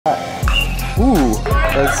Ooh,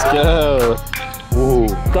 let's go. Ooh,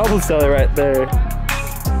 double seller right there.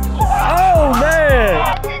 Oh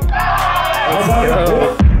man! Let's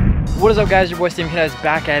go. What is up, guys? Your boy Steven Knez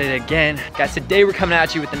back at it again. Guys, today we're coming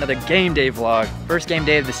at you with another game day vlog. First game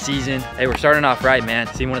day of the season. Hey, we're starting off right, man.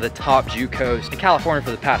 Seeing one of the top JUCOs in California for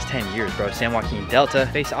the past 10 years, bro. San Joaquin Delta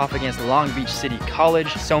face off against Long Beach City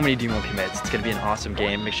College. So many D1 commits. It's gonna be an awesome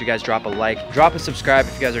game. Make sure you guys drop a like, drop a subscribe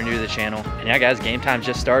if you guys are new to the channel. And yeah, guys, game time's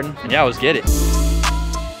just starting. And yeah, let's get it.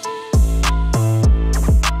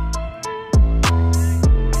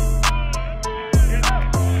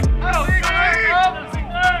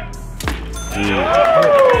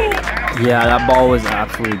 Yeah, that ball was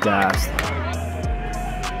absolutely gassed.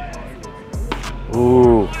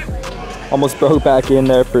 Ooh, almost broke back in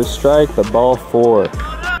there for a strike, but ball 4.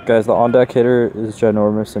 Guys, the on deck hitter is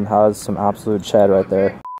ginormous and has some absolute chat right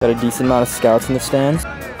there. Got a decent amount of scouts in the stands.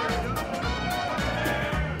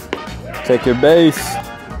 Take your base.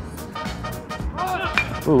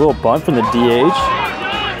 Ooh, a little bunt from the DH.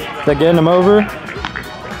 Is that getting him over?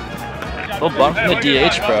 A little bunt from the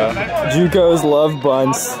DH, bro. JUCOs love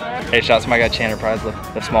bunts. Hey, shout out to my guy Chandler Prize,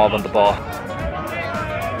 the small bunt the ball.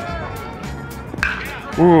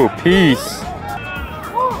 Ooh, peace.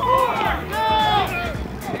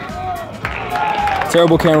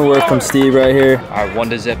 Terrible camera work from Steve right here. All right,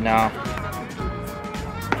 1-0 now.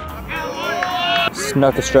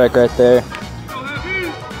 Snuck a strike right there.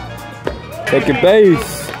 Take your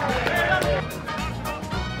base.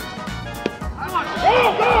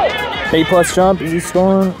 8+ jump, is he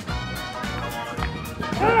scoring?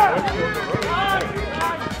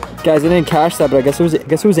 Guys, I didn't catch that, but I guess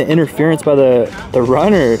it was an interference by the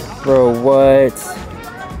runner. Bro, what?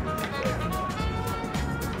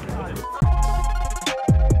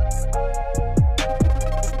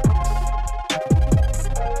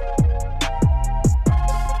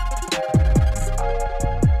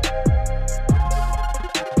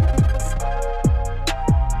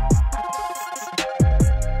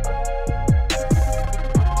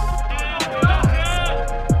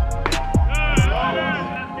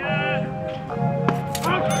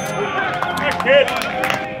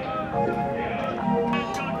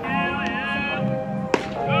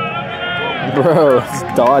 Bro, it's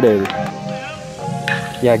dotted.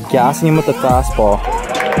 Yeah, gassing him with the fastball.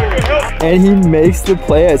 And he makes the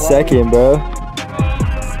play at second, bro.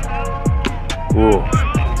 Ooh.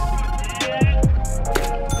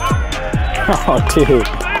 Oh, dude.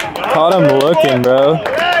 Caught him looking, bro.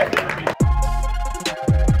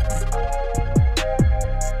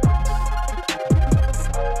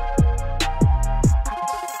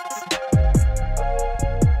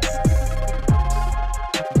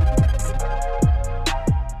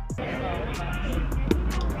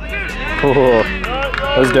 Oh,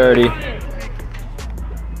 that was dirty.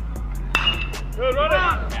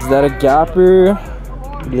 Is that a gapper?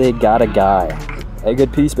 Or do they got a guy? A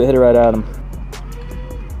good piece, but hit it right at him.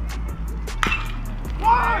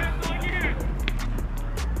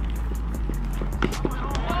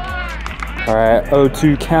 All right,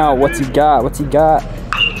 0-2 count. What's he got? What's he got?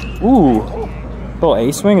 Ooh, little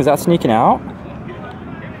A swing. Is that sneaking out?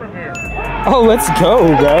 Oh, let's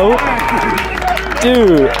go, bro.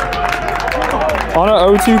 Dude. On an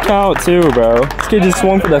 0-2 count too, bro. This kid just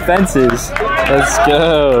swung for the fences. Let's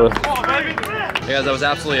go. Hey guys, that was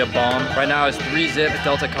absolutely a bomb. Right now it's 3-0 at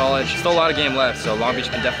Delta College. Still a lot of game left, so Long Beach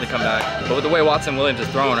can definitely come back. But with the way Watson Williams is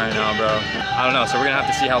throwing right now, bro, I don't know. So we're gonna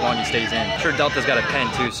have to see how long he stays in. I'm sure Delta's got a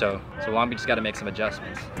pen too, so Long Beach has got to make some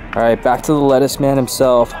adjustments. All right, back to the lettuce man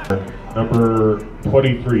himself. Number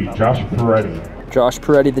 23, Josh Peretti. Josh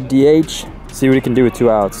Peretti, the DH. See what he can do with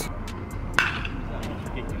 2 outs.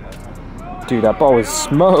 Dude, that ball was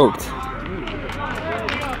smoked.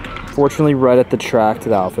 Fortunately, right at the track to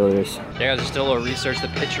the outfielders. Yeah, guys, there's still a little research. The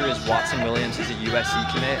pitcher is Watson Williams. He's a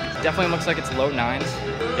USC commit. Definitely looks like it's low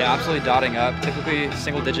 9s. Yeah, absolutely dotting up. Typically,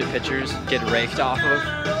 single-digit pitchers get raked off of.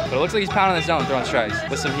 But it looks like he's pounding the zone, throwing strikes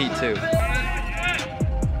with some heat too.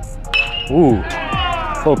 Ooh,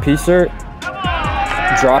 little piecer.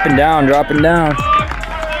 Dropping down, dropping down.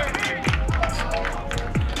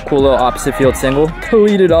 Cool little opposite field single.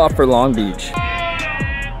 Lead it off for Long Beach.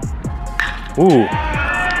 Ooh,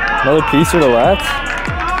 another piecer to left.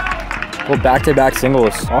 Little back-to-back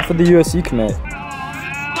singles off of the USC commit.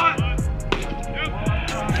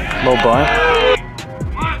 Low bunt.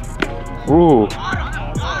 Ooh.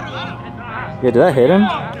 Yeah, did that hit him?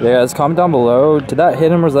 Yeah, guys, comment down below. Did that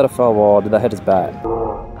hit him or was that a foul ball? Did that hit his bat?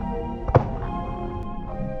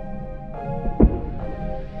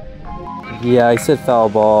 Yeah, he said foul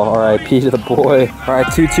ball. R.I.P. to the boy. All right,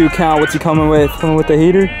 2-2 count. What's he coming with? Coming with the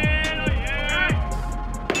heater?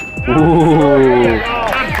 Ooh.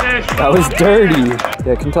 That was dirty.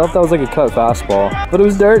 Yeah, I can tell if that was like a cut fastball, but it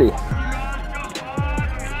was dirty.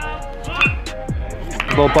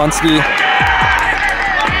 Little Bunski.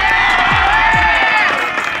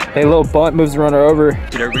 Hey, little bunt moves the runner over.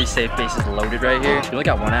 Dude, everybody's safe base is loaded right here. You only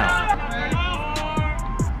got one out.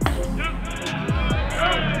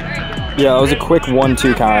 Yeah, it was a quick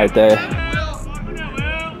 1-2 count right there.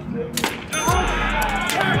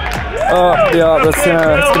 Oh, yeah, that's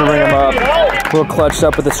gonna bring him up. A little clutched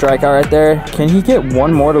up with the strikeout right there. Can he get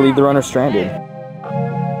one more to leave the runner stranded?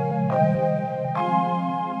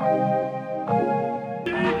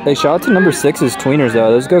 Hey, shout out to number 6's tweeners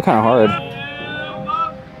though. Those go kind of hard.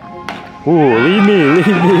 Ooh, leave me.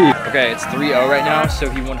 Okay, it's 3-0 right now, so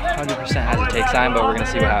he 100% has a take sign, but we're gonna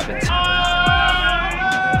see what happens.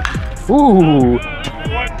 Ooh.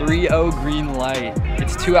 3-0 green light.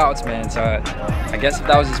 It's 2 outs, man, so I guess if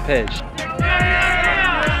that was his pitch.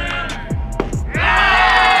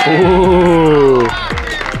 Ooh.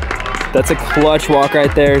 That's a clutch walk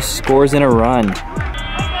right there. Scores in a run.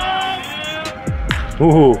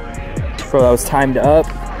 Ooh. Bro, that was timed up.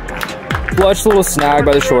 Clutch little snag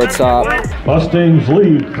by the shortstop. Mustangs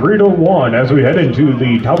lead 3-1 as we head into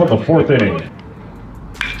the top of the 4th inning.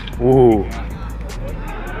 Ooh.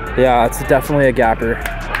 Yeah, it's definitely a gapper.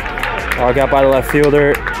 Oh, got by the left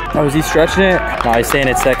fielder. Oh, is he stretching it? No, he's staying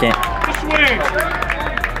at second.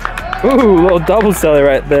 Ooh, little double celly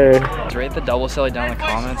right there. Rate the double celly down in the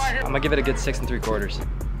comments. I'm gonna give it a good 6 3/4.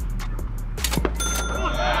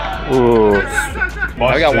 Ooh.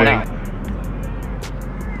 I got one out.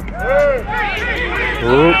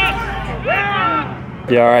 Ooh.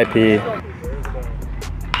 Yeah, RIP.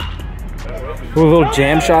 Ooh, a little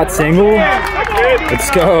jam shot single. Let's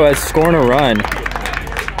go. That's scoring a run.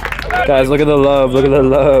 Guys, look at the love. Look at the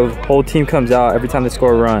love. Whole team comes out every time they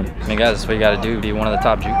score a run. I mean, guys, that's what you gotta do. Be one of the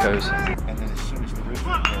top JUCOs.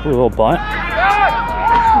 Ooh, a little bunt.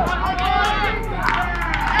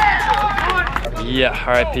 Yeah,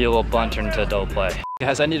 RIP, a little bunt turned into a double play.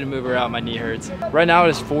 Guys, I need to move around. My knee hurts. Right now it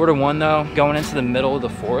is 4-1 though, going into the middle of the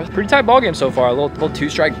 4th. Pretty tight ball game so far. A little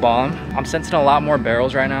 2-strike bomb. I'm sensing a lot more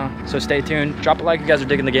barrels right now, so stay tuned. Drop a like if you guys are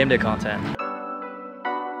digging the game day content.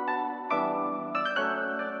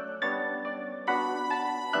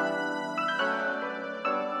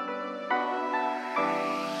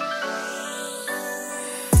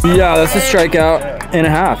 Yeah, that's a strikeout and a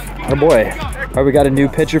half. Oh boy. All right, we got a new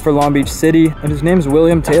pitcher for Long Beach City, and his name's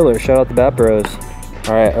William Taylor. Shout out the Bat Bros.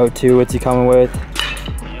 All right, 0-2, what's he coming with?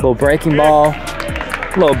 Little breaking ball.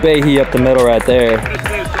 Little Bahee up the middle right there.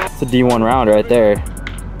 It's a D1 round right there.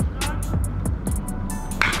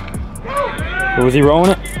 Or was he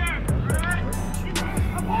rolling it?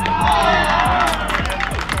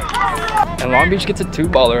 And Long Beach gets a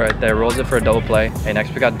 2-baller right there, rolls it for a double play. Hey,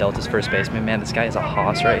 next we got Delta's first baseman. Man, this guy is a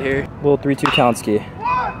hoss right here. Little 3-2 count ski.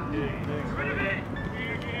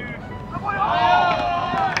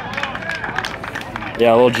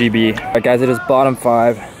 Yeah, a little GB. All right, guys, it is bottom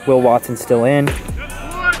 5. Will Watson's still in.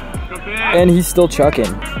 And he's still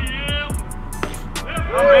chucking.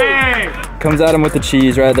 Comes at him with the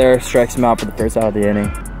cheese right there. Strikes him out for the first out of the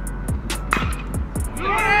inning.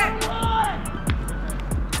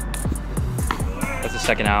 That's the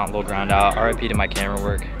second out, little ground out. RIP to my camera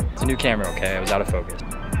work. It's a new camera, okay? I was out of focus.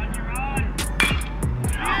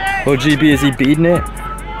 Little GB, is he beating it?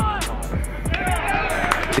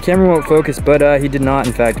 The camera won't focus, but he did not,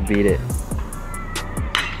 in fact, beat it.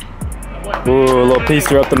 Ooh, a little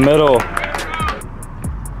piecer up the middle.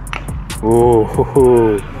 Ooh,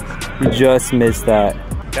 he just missed that.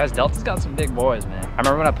 Guys, Delta's got some big boys, man. I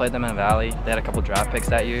remember when I played them in Valley, they had a couple draft picks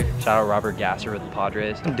that year. Shout out Robert Gasser with the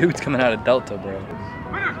Padres. Some dudes coming out of Delta, bro.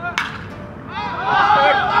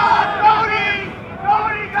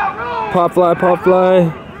 Pop fly.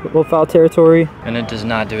 A little foul territory. And it does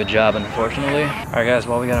not do a job, unfortunately. All right, guys,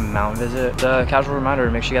 well, we got a mound visit. Casual reminder to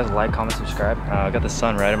make sure you guys like, comment, subscribe. I got the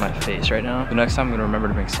sun right in my face right now. The next time I'm gonna remember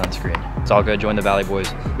to bring sunscreen. It's all good, join the Valley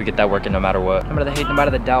boys. We get that working no matter what. No matter the hate, no matter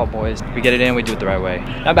the doubt, boys. We get it in, we do it the right way.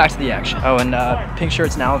 Now back to the action. Oh, and pink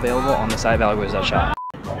shirt's now available on the site valleyboys.shop.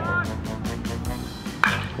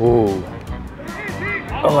 Ooh.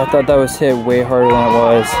 Oh, I thought that was hit way harder than it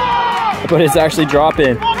was. But it's actually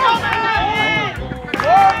dropping.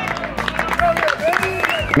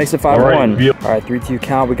 Makes it 5-1. All right, 3-2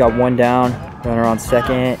 count. We got one down. Runner on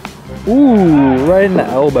second. Ooh, right in the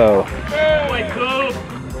elbow.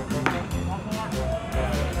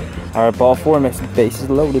 All right, ball 4 makes the bases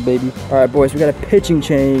loaded, baby. All right, boys, we got a pitching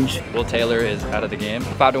change. Will Taylor is out of the game.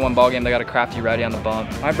 5-1 ball game. They got a crafty righty on the bump.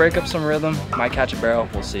 Might break up some rhythm. Might catch a barrel.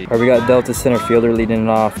 We'll see. All right, we got Delta center fielder leading it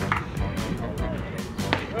off.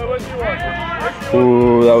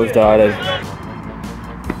 Ooh, that was dotted.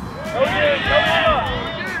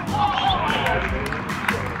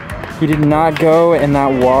 He did not go, and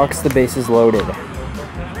that walks. The base is loaded.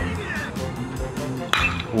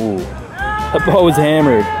 Ooh, that ball was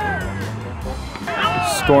hammered.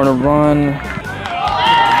 Scoring a run.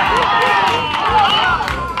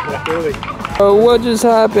 Oh, what just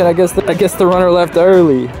happened? I guess the runner left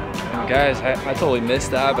early. Guys, I totally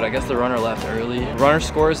missed that, but I guess the runner left early. Runner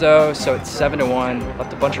scores though, so it's 7-1.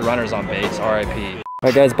 Left a bunch of runners on base, RIP. All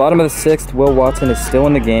right, guys, bottom of the 6th. Will Watson is still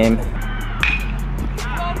in the game.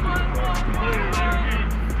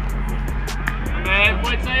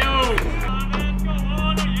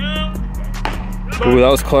 Ooh, that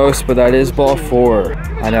was close, but that is ball 4.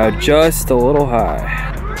 I know, just a little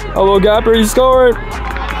high. Oh, little gapper, he scored!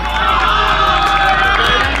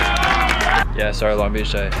 Yeah, sorry, Long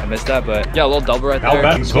Beach, I missed that, but yeah, a little double right there.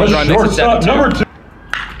 Now Scores run, makes it 7-2. number 2.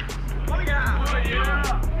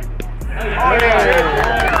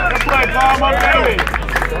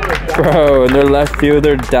 Bro, and their left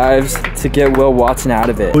fielder dives to get Will Watson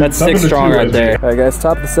out of it. That's 6 strong right there. All right, guys,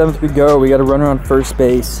 top of the 7th we go. We got a runner on first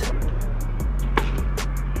base.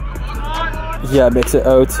 Yeah, makes it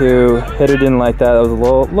 0-2. Hitter didn't like that. That was a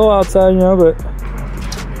little outside, you know, but.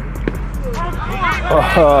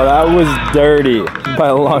 Oh, that was dirty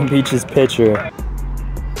by Long Beach's pitcher.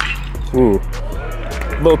 Ooh.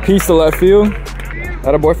 Little piece to left field.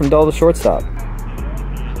 Got a boy from Delta shortstop.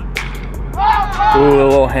 Ooh, a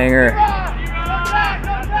little hanger.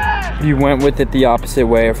 He went with it the opposite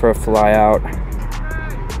way for a fly out.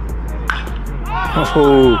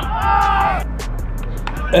 Oh.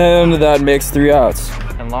 And that makes 3 outs.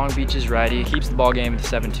 And Long Beach's righty keeps the ball game to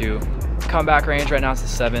 7-2. Comeback range right now is the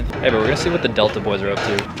 7th. Hey, but we're gonna see what the Delta boys are up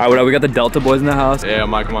to. All right, what up? We got the Delta boys in the house. Yeah, I'm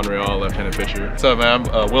Michael Monreal, left-handed pitcher. What's up, man?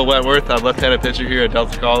 I'm Will Wentworth. I'm left-handed pitcher here at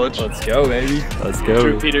Delta College. Let's go, baby. Let's go.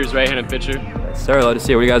 Drew Peters, right-handed pitcher. Sir, let us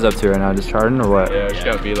see. What are you guys up to right now? Just charting or what? Yeah, just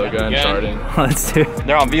got a velo gun, charting. Let's do it.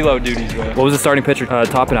 They're on velo duties, bro. What was the starting pitcher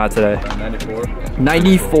topping out today? 94.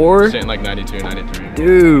 94? Sitting like 92, 93.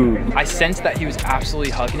 Dude. I sensed that he was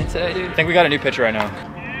absolutely hugging it today, dude. I think we got a new pitcher right now.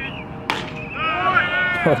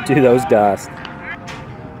 Oh, dude, that was gassed.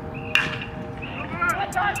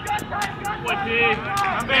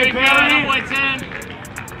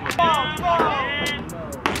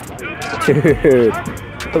 Dude,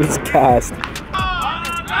 that was gassed.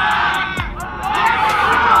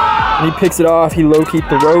 And he picks it off. He low-key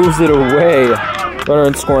throws it away. Runner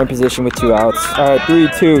in scoring position with 2 outs. All right,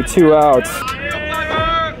 3-2, 2 outs.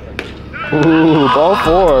 Ooh, ball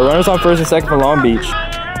 4. Runners on first and second for Long Beach.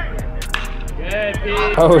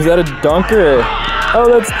 Oh, is that a dunker? Oh,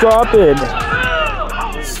 that's dropping.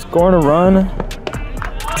 Scoring a run.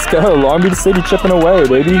 Let's go. Long Beach City chipping away,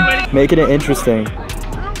 baby. Making it interesting. All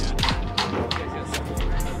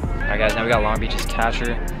right, guys, now we got Long Beach's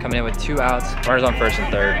catcher coming in with 2 outs. Runners on first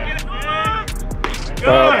and third.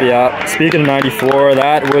 Oh, yeah. Speaking of 94,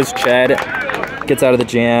 that was Chad. Gets out of the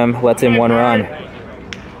jam, lets in 1 run.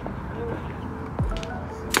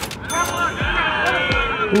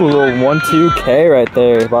 Ooh, a little 1-2 right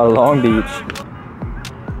there by Long Beach.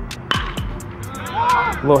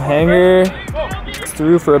 A little hanger. It's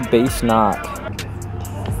through for a base knock.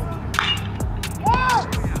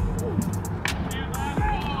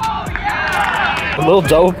 A little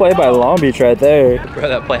double play by Long Beach right there. Bro,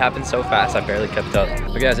 that play happened so fast, I barely kept up.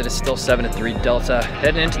 But guys, it is still 7-3 Delta.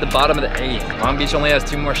 Heading into the bottom of the 8th. Long Beach only has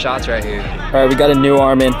 2 more shots right here. All right, we got a new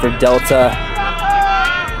arm in for Delta.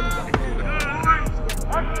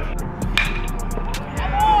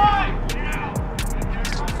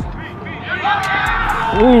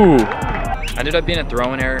 Ooh. Ended up being a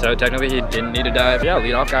throwing error, so technically he didn't need to dive. Yeah,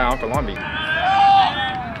 leadoff guy on for Long Beach.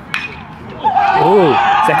 Ooh,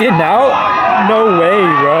 second out? No way,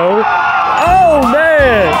 bro. Oh,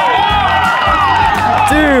 man.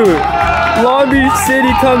 Dude, Long Beach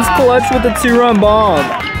City comes clutch with a 2-run bomb.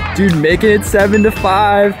 Dude, making it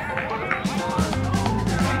 7-5.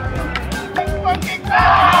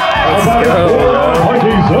 Let's go,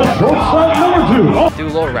 bro. Do a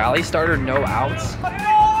little rally starter, no outs.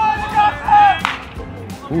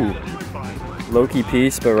 Ooh, low-key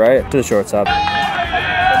piece, but right to the shortstop.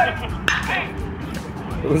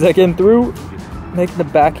 Was that getting through? Making the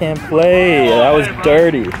backhand play. That was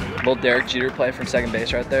dirty. Little Derek Jeter play from second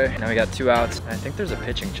base right there. Now we got 2 outs. I think there's a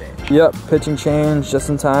pitching change. Yep, pitching change just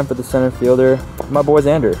in time for the center fielder. My boy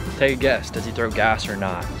Xander. Take a guess. Does he throw gas or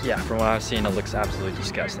not? Yeah, from what I've seen, it looks absolutely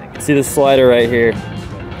disgusting. See the slider right here.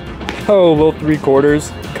 Oh, little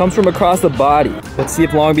 3/4. Comes from across the body. Let's see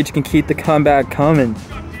if Long Beach can keep the comeback coming.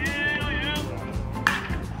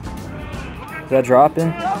 Is that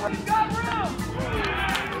dropping?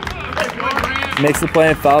 Makes the play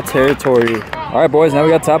in foul territory. All right, boys, now we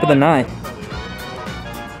got top of the 9th.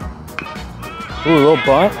 Ooh, a little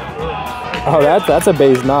bunt. Oh, that's a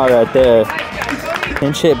base knot right there.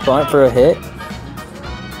 Pinch hit bunt for a hit.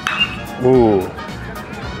 Ooh,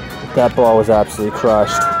 that ball was absolutely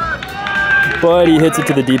crushed. But he hits it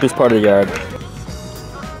to the deepest part of the yard.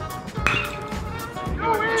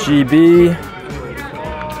 GB.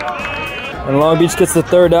 And Long Beach gets the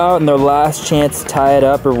 3rd out and their last chance to tie it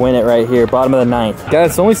up or win it right here. Bottom of the 9th. Guys,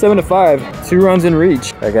 it's only 7-5. 2 runs in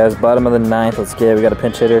reach. All right, guys, bottom of the 9th. Let's get it. We got a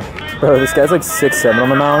pinch hitter. Bro, this guy's like 6'7" on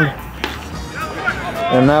the mound.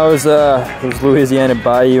 And that was Louisiana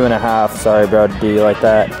Bayou and a half. Sorry, bro, to do you like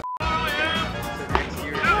that.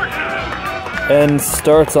 And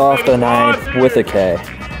starts off the 9th with a K.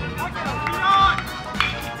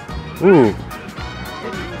 Ooh.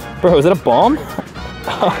 Bro, is that a bomb?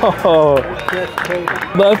 Oh,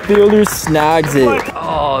 left fielder snags it.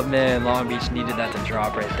 Oh man, Long Beach needed that to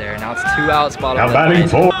drop right there. Now it's 2 outs, bottom of the batting 9th.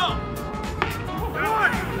 full.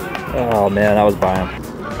 Oh man, that was by him.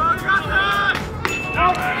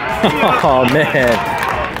 Oh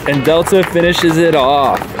man. And Delta finishes it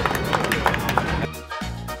off.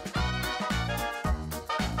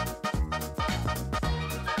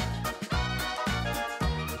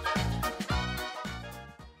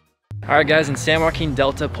 All right, guys, and San Joaquin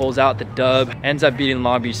Delta pulls out the dub, ends up beating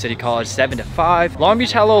Long Beach City College 7-5. Long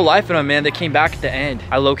Beach had a little life in them, man. They came back at the end.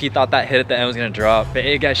 I low-key thought that hit at the end was gonna drop. But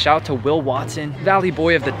hey, guys, shout out to Will Watson, Valley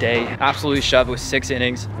Boy of the day. Absolutely shoved with 6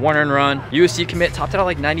 innings, 1 earned run. USC commit topped out at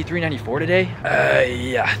like 93, 94 today.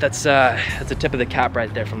 Yeah, that's a tip of the cap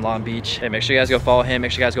right there from Long Beach. Hey, make sure you guys go follow him.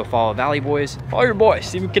 Make sure you guys go follow Valley Boys. Follow your boy,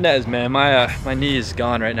 Steven Knez, man. My knee is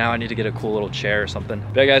gone right now. I need to get a cool little chair or something.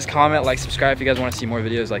 But yeah, guys, comment, like, subscribe if you guys want to see more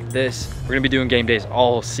videos like this. We're gonna be doing game days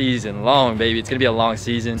all season long, baby. It's gonna be a long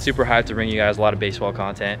season. Super hyped to bring you guys a lot of baseball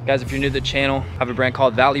content. Guys, if you're new to the channel, I have a brand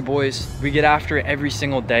called Valley Boys. We get after it every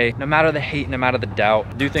single day, no matter the hate, no matter the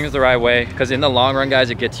doubt. Do things the right way, because in the long run, guys,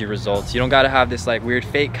 it gets you results. You don't gotta have this like weird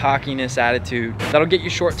fake cockiness attitude. That'll get you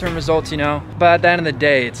short-term results, you know? But at the end of the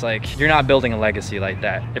day, it's like, you're not building a legacy like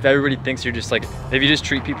that. If everybody thinks you're just like, if you just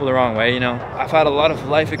treat people the wrong way, you know? I've had a lot of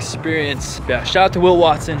life experience. Yeah, shout out to Will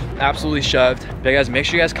Watson, absolutely shoved. But guys, make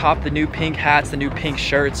sure you guys cop the new pink hats, the new pink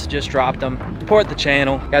shirts, just dropped them. Support the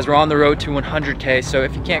channel. Guys, we're on the road to 100K, so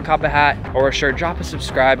if you can't cop a hat or a shirt, drop a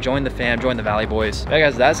subscribe, join the fam, join the Valley Boys. Yeah,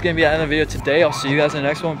 guys, that's gonna be the end of the video today. I'll see you guys in the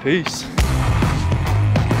next one. Peace.